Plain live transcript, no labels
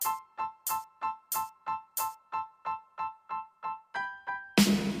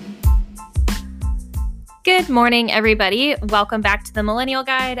Good morning, everybody. Welcome back to the Millennial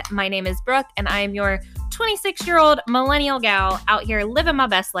Guide. My name is Brooke, and I am your 26-year-old millennial gal out here living my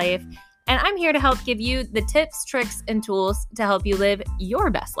best life. And I'm here to help give you the tips, tricks, and tools to help you live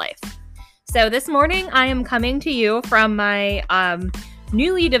your best life. So this morning, I am coming to you from my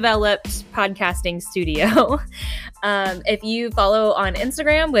newly developed podcasting studio. If you follow on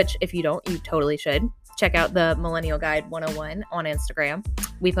Instagram, which if you don't, you totally should, check out the Millennial Guide 101 on Instagram.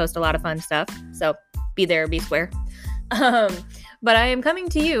 We post a lot of fun stuff, so be there, be square. But I am coming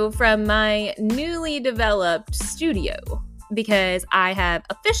to you from my newly developed studio because I have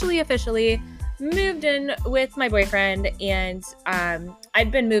officially moved in with my boyfriend, and I'd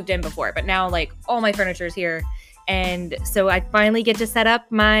been moved in before, but now like all my furniture is here. And so I finally get to set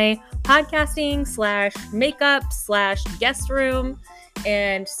up my podcasting / makeup / guest room,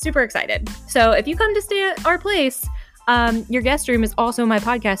 and super excited. So if you come to stay at our place, your guest room is also my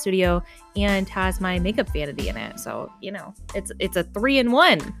podcast studio and has my makeup vanity in it. So, you know, it's a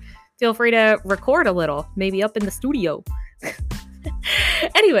 3-in-1. Feel free to record a little, maybe up in the studio.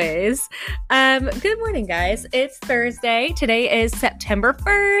 Anyways, good morning, guys. It's Thursday. Today is September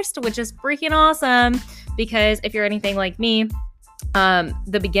 1st, which is freaking awesome because if you're anything like me,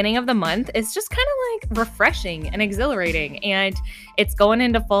 the beginning of the month is just kind of like refreshing and exhilarating, and it's going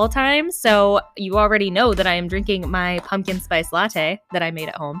into fall time. So you already know that I am drinking my pumpkin spice latte that I made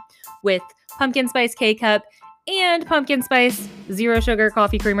at home with pumpkin spice K-Cup and pumpkin spice zero sugar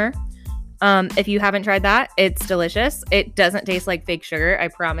coffee creamer. If you haven't tried that, it's delicious. It doesn't taste like fake sugar, I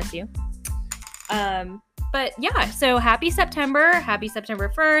promise you. But yeah, so happy September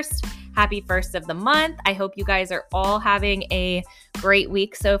 1st. Happy 1st of the month. I hope you guys are all having a great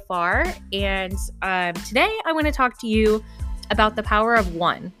week so far. And today I want to talk to you about the power of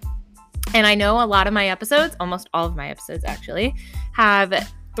one. And I know a lot of my episodes, almost all of my episodes actually, have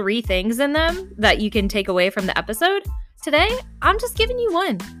 3 things in them that you can take away from the episode. Today, I'm just giving you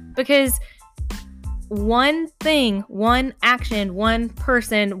one because one thing, one action, one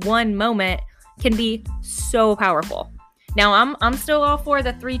person, one moment can be so powerful. Now, I'm still all for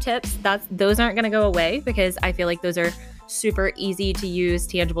the 3 tips. Those aren't going to go away because I feel like those are super easy to use,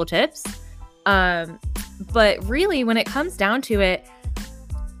 tangible tips. But really, when it comes down to it,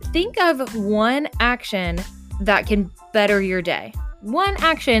 think of one action that can better your day. One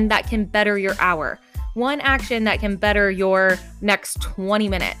action that can better your hour. One action that can better your next 20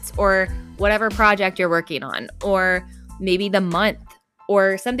 minutes or whatever project you're working on, or maybe the month,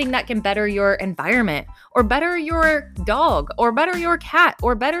 or something that can better your environment, or better your dog, or better your cat,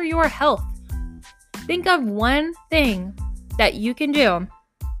 or better your health. Think of one thing that you can do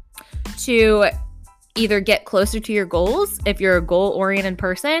to either get closer to your goals if you're a goal-oriented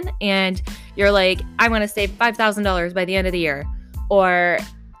person and you're like, I want to save $5,000 by the end of the year, or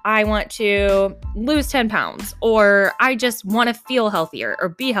I want to lose 10 pounds, or I just want to feel healthier or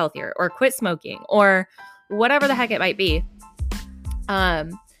be healthier or quit smoking or whatever the heck it might be.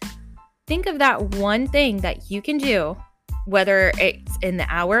 Think of that one thing that you can do, whether it's in the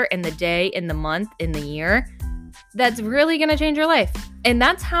hour, in the day, in the month, in the year, that's really going to change your life. And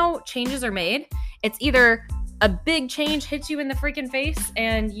that's how changes are made. It's either a big change hits you in the freaking face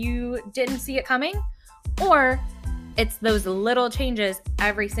and you didn't see it coming, or it's those little changes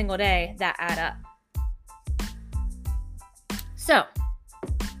every single day that add up. So,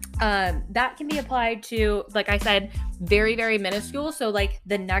 that can be applied to, like I said, very, very minuscule. So like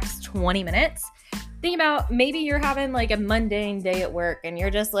the next 20 minutes, think about maybe you're having like a mundane day at work and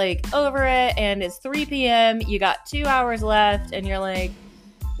you're just like over it and it's 3 p.m. You got 2 hours left and you're like,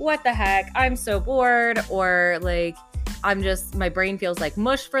 what the heck? I'm so bored, or like, my brain feels like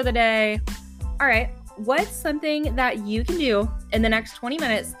mush for the day. All right. What's something that you can do in the next 20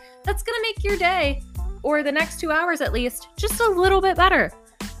 minutes that's going to make your day, or the next 2 hours at least, just a little bit better?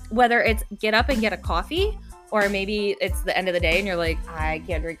 Whether it's get up and get a coffee, or maybe it's the end of the day and you're like, I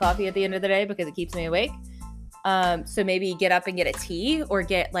can't drink coffee at the end of the day because it keeps me awake. So maybe get up and get a tea, or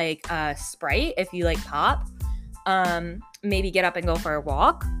get like a Sprite if you like pop. Maybe get up and go for a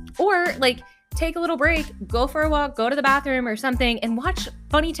walk, or like take a little break, go for a walk, go to the bathroom or something and watch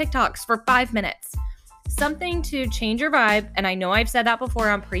funny TikToks for 5 minutes. Something to change your vibe. And I know I've said that before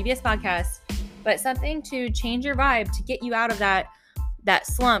on previous podcasts, but something to change your vibe, to get you out of that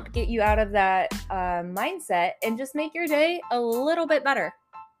slump, get you out of that mindset, and just make your day a little bit better.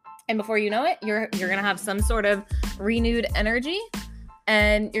 And before you know it, you're going to have some sort of renewed energy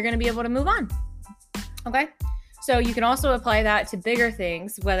and you're going to be able to move on. Okay? So you can also apply that to bigger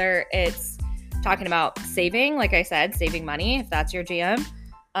things, whether it's talking about saving, like I said, saving money, if that's your jam,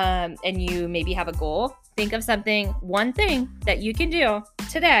 and you maybe have a goal. Think of one thing that you can do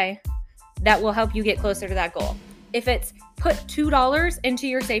today that will help you get closer to that goal. If it's put $2 into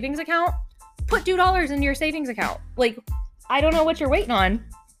your savings account, put $2 into your savings account. Like, I don't know what you're waiting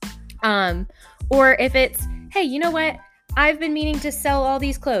on. Or if it's, hey, you know what? I've been meaning to sell all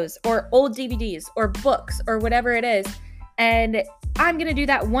these clothes or old DVDs or books or whatever it is, and I'm going to do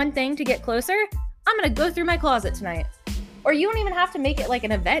that one thing to get closer. I'm going to go through my closet tonight. Or you don't even have to make it like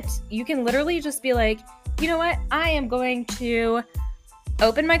an event. You can literally just be like, you know what? I am going to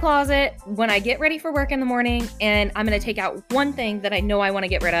open my closet when I get ready for work in the morning, and I'm going to take out one thing that I know I want to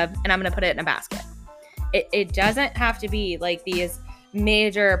get rid of, and I'm going to put it in a basket. It doesn't have to be like these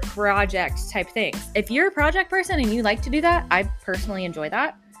major project type things. If you're a project person and you like to do that, I personally enjoy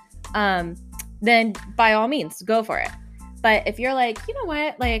that, then by all means, go for it. But if you're like, you know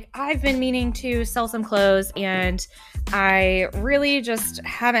what, like I've been meaning to sell some clothes and I really just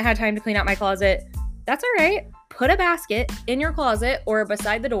haven't had time to clean out my closet, that's all right. Put a basket in your closet or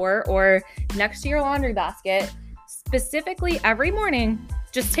beside the door or next to your laundry basket. Specifically every morning,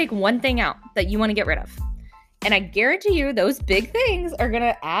 just take one thing out that you want to get rid of. And I guarantee you those big things are going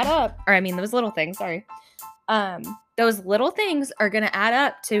to add up. Or I mean, those little things, sorry. Those little things are going to add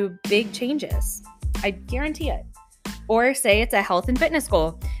up to big changes. I guarantee it. Or say it's a health and fitness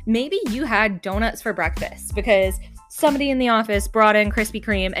goal. Maybe you had donuts for breakfast because somebody in the office brought in Krispy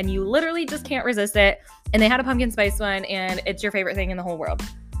Kreme and you literally just can't resist it. And they had a pumpkin spice one and it's your favorite thing in the whole world.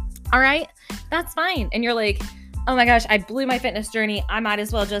 All right, that's fine. And you're like, oh my gosh, I blew my fitness journey. I might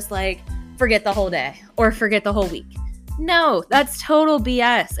as well just like forget the whole day or forget the whole week. No, that's total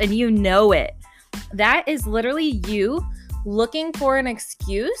BS. And you know it. That is literally you looking for an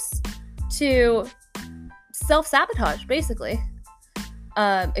excuse to self-sabotage, basically.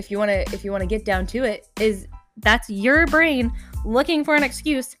 If you want to get down to it, that's your brain looking for an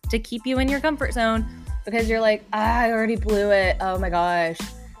excuse to keep you in your comfort zone because you're like, I already blew it. Oh my gosh.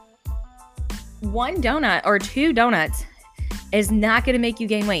 One donut or two donuts is not going to make you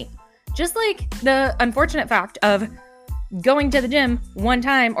gain weight. Just like the unfortunate fact of going to the gym one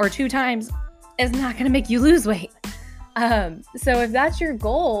time or two times is not going to make you lose weight. So if that's your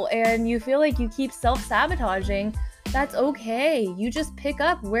goal and you feel like you keep self-sabotaging, that's okay. You just pick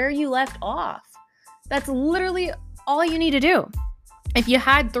up where you left off. That's literally all you need to do. If you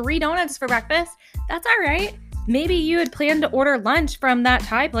had 3 donuts for breakfast, that's all right. Maybe you had planned to order lunch from that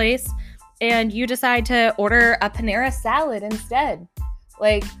Thai place and you decide to order a Panera salad instead.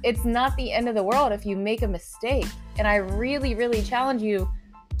 Like, it's not the end of the world if you make a mistake. And I really, really challenge you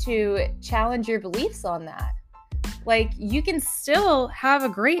to challenge your beliefs on that. Like, you can still have a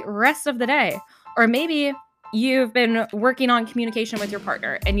great rest of the day. Or maybe you've been working on communication with your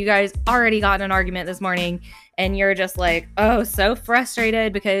partner and you guys already got in an argument this morning and you're just like, oh, so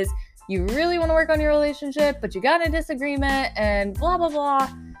frustrated because you really want to work on your relationship, but you got a disagreement and blah, blah, blah.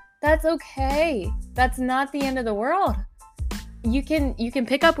 That's okay. That's not the end of the world. You can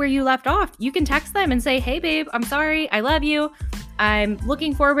pick up where you left off. You can text them and say, hey, babe, I'm sorry. I love you. I'm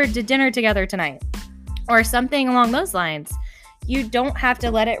looking forward to dinner together tonight. Or something along those lines. You don't have to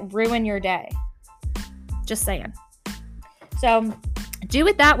let it ruin your day. Just saying. So do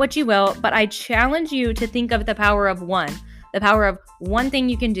with that what you will, but I challenge you to think of the power of one. The power of one thing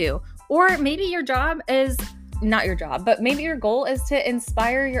you can do. Or maybe your job is not your job, but maybe your goal is to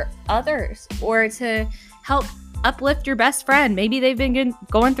inspire your others or to help uplift your best friend. Maybe they've been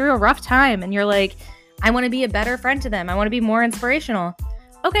going through a rough time and you're like, I want to be a better friend to them. I want to be more inspirational.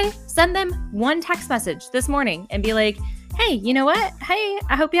 Okay, send them one text message this morning and be like, hey, you know what? Hey,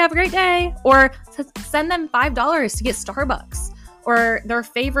 I hope you have a great day. Or send them $5 to get Starbucks or their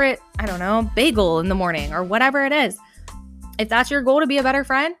favorite, I don't know, bagel in the morning or whatever it is. If that's your goal to be a better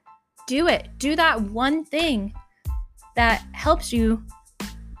friend, do it. Do that one thing that helps you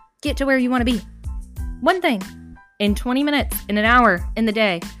get to where you want to be. One thing in 20 minutes, in an hour, in the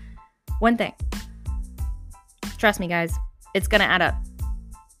day. One thing. Trust me, guys, it's going to add up.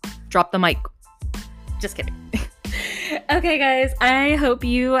 Drop the mic. Just kidding. Okay, guys, I hope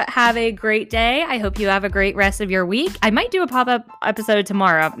you have a great day. I hope you have a great rest of your week. I might do a pop-up episode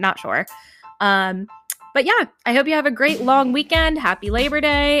tomorrow. I'm not sure. But yeah, I hope you have a great long weekend. Happy Labor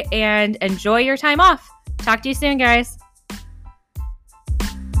Day and enjoy your time off. Talk to you soon, guys.